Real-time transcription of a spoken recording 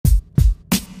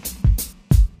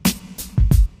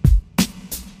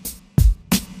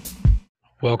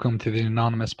Welcome to the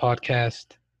Anonymous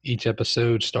Podcast. Each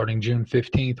episode, starting June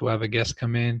 15th, we'll have a guest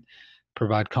come in,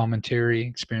 provide commentary,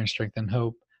 experience, strength, and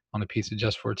hope on a piece of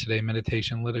Just for Today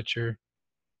meditation literature,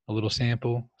 a little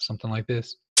sample, something like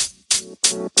this.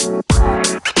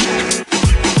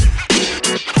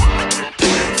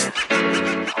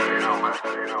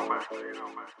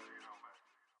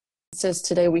 It says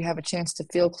today we have a chance to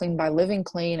feel clean by living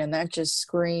clean, and that just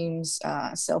screams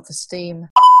self-esteem.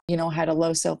 Had a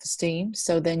low self-esteem,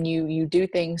 so then you do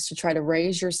things to try to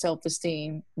raise your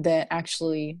self-esteem that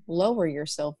actually lower your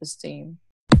self-esteem.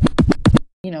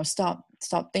 Stop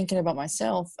thinking about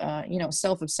myself.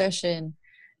 Self-obsession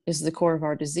is the core of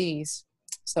our disease.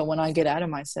 So when I get out of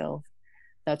myself,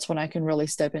 that's when I can really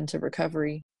step into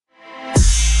recovery.